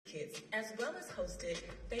kits, as well as hosted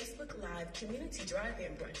Facebook Live community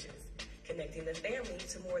drive-in brunches, connecting the family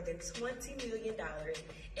to more than $20 million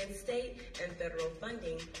in state and federal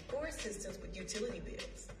funding for assistance with utility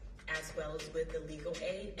bills, as well as with the Legal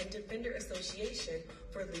Aid and Defender Association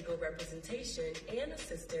for legal representation and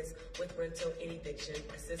assistance with rental and eviction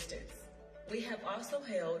assistance. We have also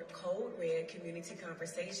held Code Red community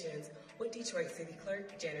conversations with Detroit City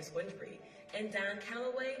Clerk Janice Winfrey and Don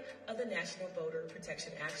Calloway of the National Voter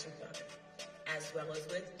Protection Action Fund, as well as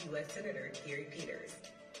with U.S. Senator Gary Peters.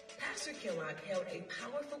 Pastor Kinlock held a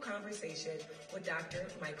powerful conversation with Dr.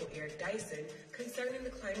 Michael Eric Dyson concerning the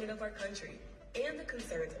climate of our country and the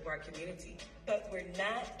concerns of our community. But we're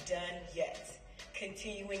not done yet.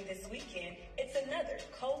 Continuing this weekend, it's another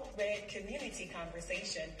Code Red community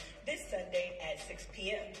conversation this Sunday at 6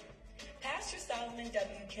 p.m. Pastor Solomon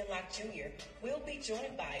W. Kinlock Jr. will be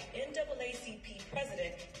joined by NAACP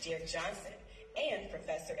President Jerry Johnson and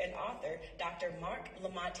Professor and author Dr. Mark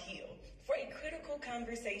Lamont Hill for a critical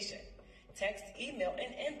conversation. Text, email,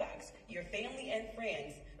 and inbox your family and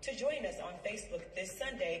friends to join us on Facebook this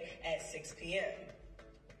Sunday at 6 p.m.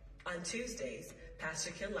 On Tuesdays,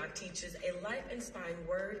 Pastor Kinlock teaches a life-inspiring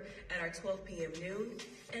word at our 12 p.m. noon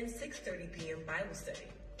and 6:30 p.m. Bible study.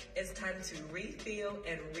 It's time to refill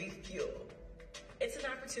and refuel. It's an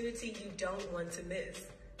opportunity you don't want to miss.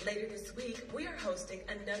 Later this week, we are hosting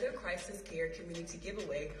another crisis care community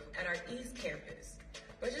giveaway at our East Campus.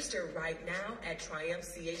 Register right now at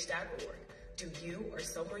triumphch.org. Do you or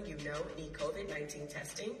someone you know need COVID-19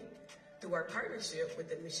 testing? Through our partnership with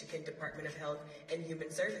the Michigan Department of Health and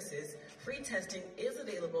Human Services, free testing is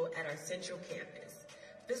available at our Central Campus.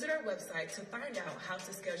 Visit our website to find out how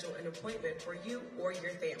to schedule an appointment for you or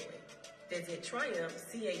your family. Visit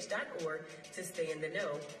triumphch.org to stay in the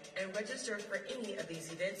know and register for any of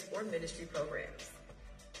these events or ministry programs.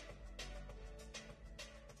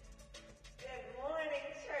 Good morning,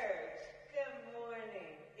 church. Good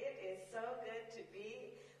morning. It is so good to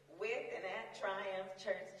be with and at Triumph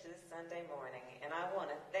Church this Sunday morning. And I want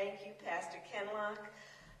to thank you, Pastor Kinlock,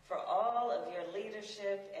 for all of your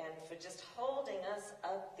leadership and for just holding us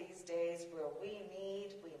up these days where we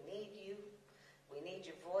need you. We need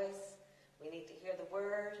your voice. We need to hear the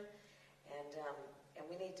word. And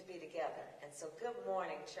we need to be together. And so good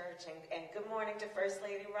morning, church. And good morning to First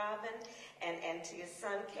Lady Robin and to your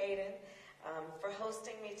son, Caden, for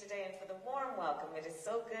hosting me today and for the warm welcome. It is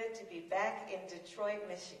so good to be back in Detroit,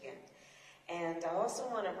 Michigan. And I also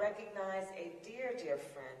want to recognize a dear, dear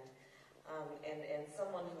friend and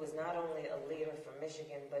someone who is not only a leader from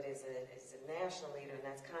Michigan, but is a national leader, and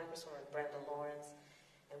that's Congresswoman Brenda Lawrence.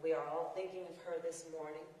 And we are all thinking of her this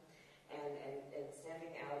morning and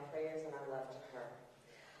sending our prayers and our love to her.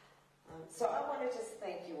 So I want to just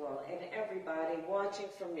thank you all and everybody watching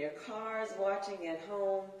from your cars, watching at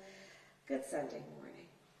home. Good Sunday morning.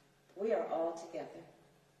 We are all together.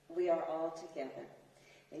 We are all together.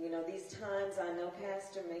 And you know, these times, I know,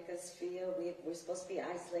 Pastor, make us feel we're supposed to be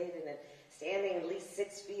isolated and standing at least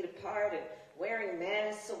 6 feet apart and wearing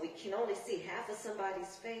masks so we can only see half of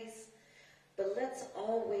somebody's face. But let's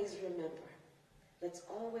always remember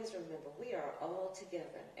we are all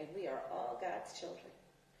together and we are all God's children.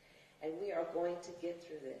 And we are going to get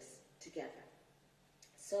through this together.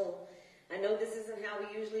 So I know this isn't how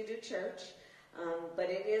we usually do church, but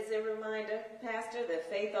it is a reminder, Pastor, that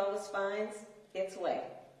faith always finds its way.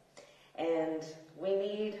 And we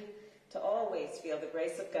need to always feel the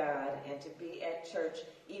grace of God and to be at church,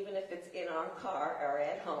 even if it's in our car or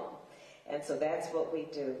at home. And so that's what we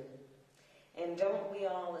do. And don't we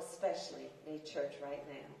all especially need church right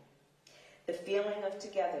now? The feeling of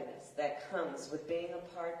togetherness that comes with being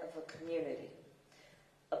a part of a community,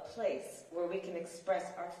 a place where we can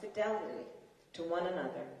express our fidelity to one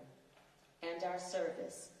another and our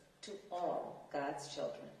service to all God's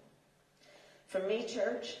children. For me,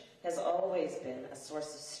 church has always been a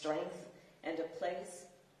source of strength and a place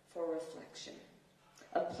for reflection.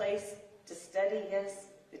 A place to study, yes,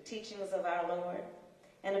 the teachings of our Lord,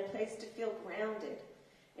 and a place to feel grounded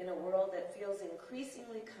in a world that feels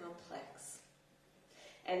increasingly complex.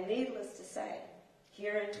 And needless to say,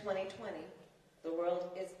 here in 2020, the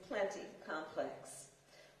world is plenty complex.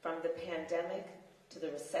 From the pandemic to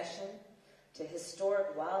the recession to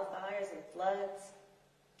historic wildfires and floods,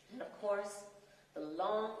 and of course, the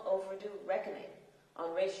long overdue reckoning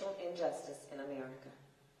on racial injustice in America.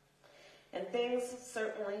 And things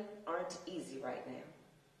certainly aren't easy right now.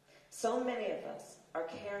 So many of us are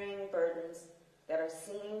carrying burdens that are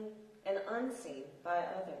seen and unseen by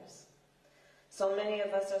others. So many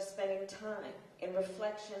of us are spending time in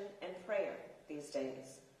reflection and prayer these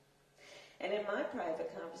days. And in my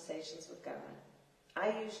private conversations with God,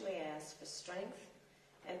 I usually ask for strength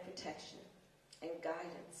and protection and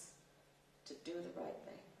guidance to do the right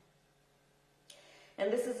thing.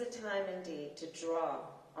 And this is a time indeed to draw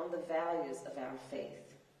on the values of our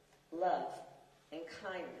faith: love and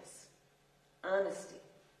kindness, honesty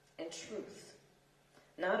and truth,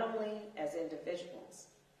 not only as individuals,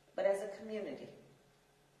 but as a community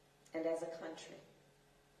and as a country.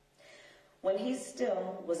 When he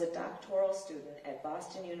still was a doctoral student at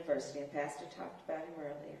Boston University, and Pastor talked about him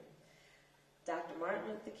earlier, Dr. Martin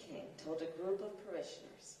Luther King told a group of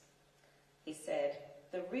parishioners, he said,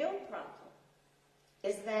 "The real problem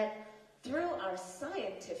is that through our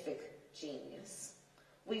scientific genius,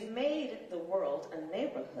 we've made the world a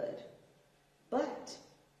neighborhood, but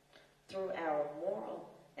through our moral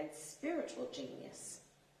and spiritual genius,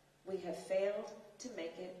 we have failed to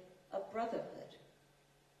make it a brotherhood."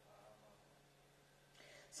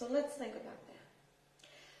 So let's think about that.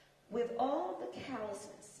 With all the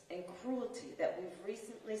callousness and cruelty that we've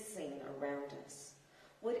recently seen around us,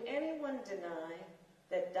 would anyone deny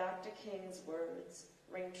that Dr. King's words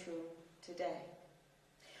ring true today?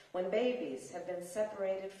 When babies have been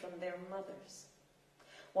separated from their mothers,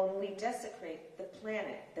 when we desecrate the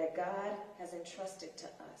planet that God has entrusted to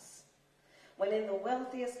us, when in the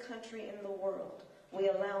wealthiest country in the world we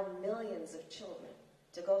allow millions of children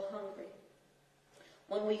to go hungry,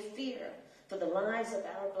 when we fear for the lives of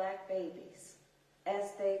our black babies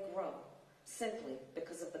as they grow simply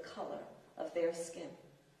because of the color of their skin.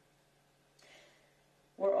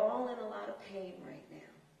 We're all in a lot of pain right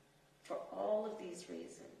now for all of these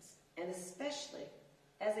reasons, and especially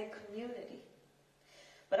as a community.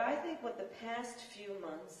 But I think what the past few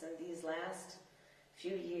months and these last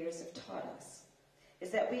few years have taught us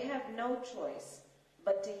is that we have no choice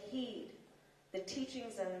but to heed the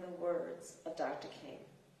teachings and the words of Dr. King.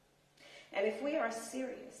 And if we are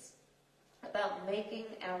serious about making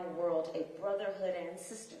our world a brotherhood and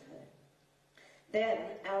sisterhood,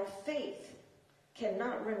 then our faith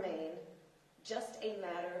cannot remain just a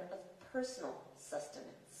matter of personal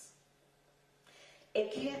sustenance.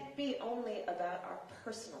 It can't be only about our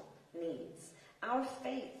personal needs. Our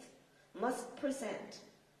faith must present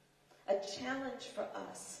a challenge for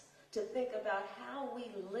us to think about how we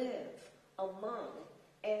live among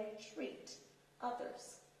and treat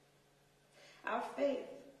others. Our faith,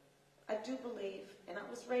 I do believe, and I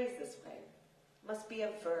was raised this way, must be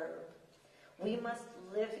a verb. We must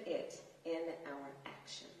live it in our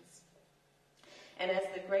actions. And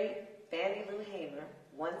as the great Fannie Lou Hamer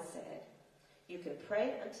once said, you can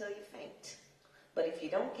pray until you faint, but if you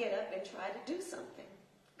don't get up and try to do something,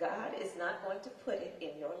 God is not going to put it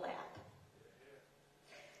in your lap.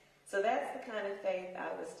 So that's the kind of faith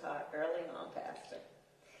I was taught early on, Pastor.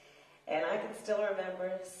 And I can still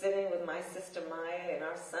remember sitting with my sister Maya in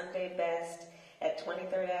our Sunday best at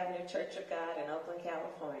 23rd Avenue Church of God in Oakland,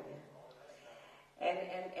 California,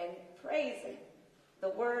 and praising the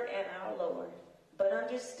Word and our Lord, but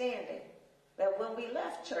understanding that when we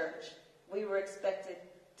left church, we were expected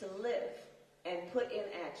to live and put in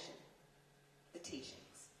action the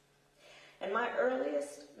teachings. And my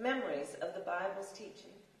earliest memories of the Bible's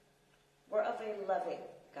teaching were of a loving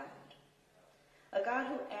God. A God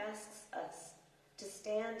who asks us to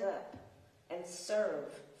stand up and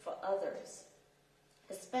serve for others,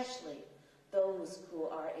 especially those who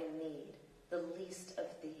are in need, the least of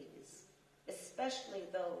these, especially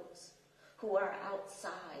those who are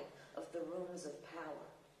outside of the rooms of power,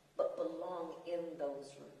 but belong in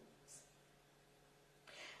those rooms.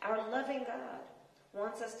 Our loving God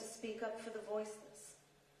wants us to speak up for the voiceless,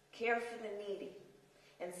 care for the needy,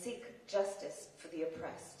 and seek justice for the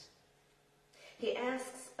oppressed. He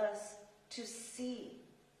asks us to see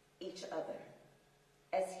each other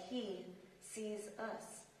as he sees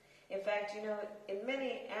us. In fact, you know, in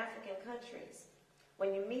many African countries,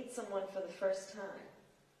 when you meet someone for the first time,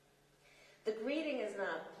 the greeting is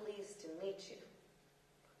not pleased to meet you.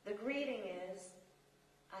 The greeting is,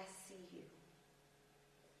 I see you.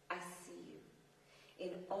 I see you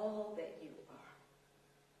in all that you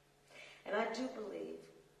are. And I do believe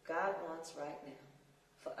God wants right now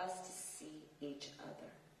for us to see each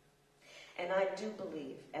other. And I do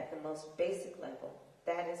believe at the most basic level,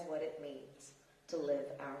 that is what it means to live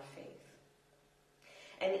our faith.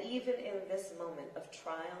 And even in this moment of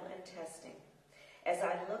trial and testing, as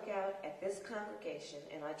I look out at this congregation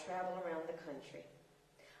and I travel around the country,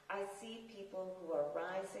 I see people who are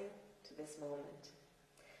rising to this moment.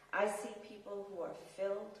 I see people who are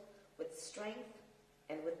filled with strength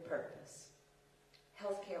and with purpose.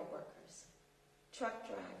 Healthcare workers, truck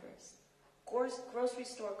drivers, grocery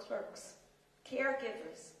store clerks,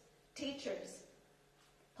 caregivers, teachers,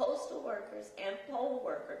 postal workers, and poll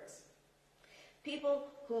workers. People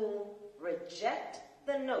who reject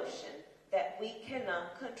the notion that we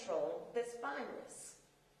cannot control this virus.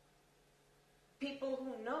 People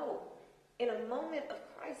who know in a moment of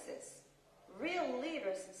crisis, real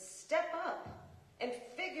leaders step up and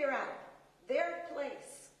figure out their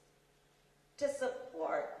place to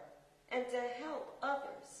support and to help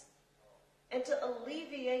others and to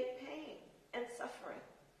alleviate pain and suffering.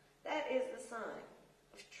 That is the sign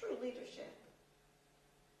of true leadership.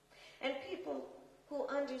 And people who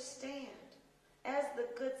understand, as the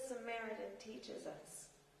Good Samaritan teaches us,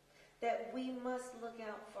 that we must look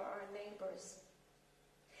out for our neighbors.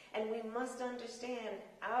 And we must understand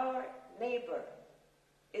our neighbor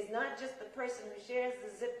is not just the person who shares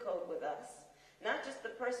the zip code with us, not just the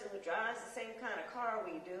person who drives the same kind of car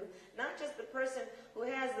we do, not just the person who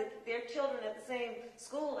has their children at the same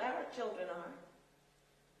school our children are.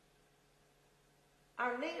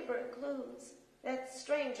 Our neighbor includes that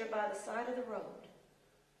stranger by the side of the road.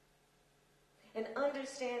 And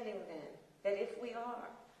understanding then that if we are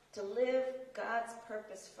to live God's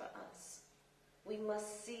purpose for us, we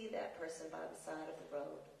must see that person by the side of the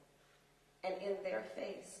road and in their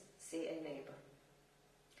face see a neighbor.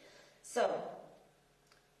 So,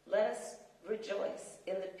 let us rejoice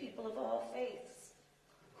in the people of all faiths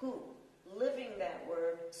who, living that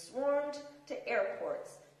word, swarmed to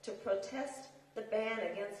airports to protest the ban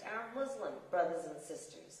against our Muslim brothers and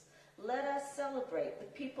sisters. Let us celebrate the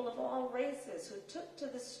people of all races who took to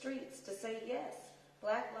the streets to say, yes,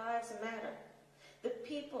 Black Lives Matter. The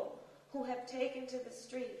people who have taken to the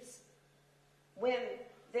streets when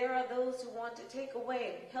there are those who want to take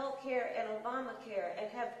away health care and Obamacare and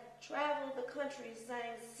have traveled the country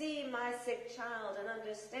saying, see my sick child and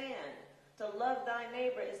understand. To love thy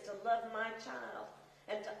neighbor is to love my child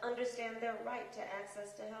and to understand their right to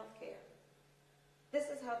access to health care. This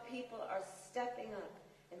is how people are stepping up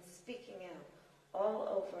and speaking out all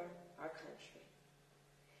over our country.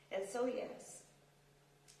 And so, yes,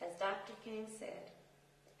 as Dr. King said,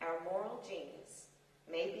 our moral genius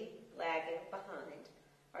may be lagging behind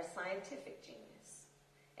our scientific genius.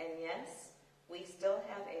 And yes, we still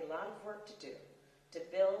have a lot of work to do to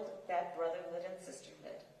build that brotherhood and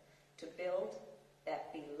sisterhood, to build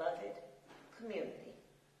that beloved community.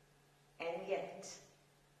 And yet,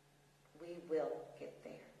 we will get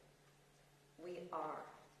there. We are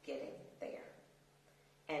getting there.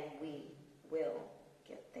 And we will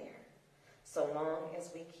get there. So long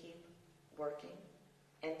as we keep working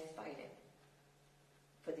and fighting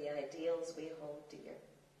for the ideals we hold dear,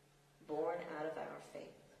 born out of our faith.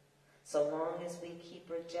 So long as we keep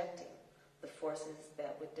rejecting the forces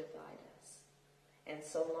that would divide us. And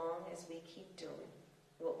so long as we keep doing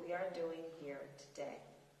what we are doing here today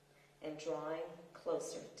and drawing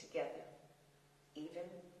closer together, even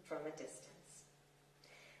from a distance.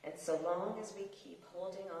 And so long as we keep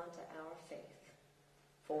holding on to our faith,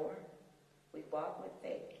 for we walk with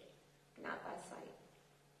faith, not by sight.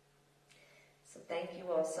 So thank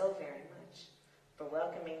you all so very much for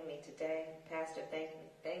welcoming me today. Pastor, thank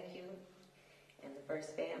you, and the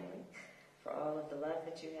First Family for all of the love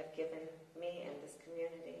that you have given me and this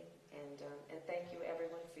community. And thank you,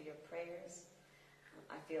 everyone, for your prayers.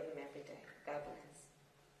 I feel them every day. God bless.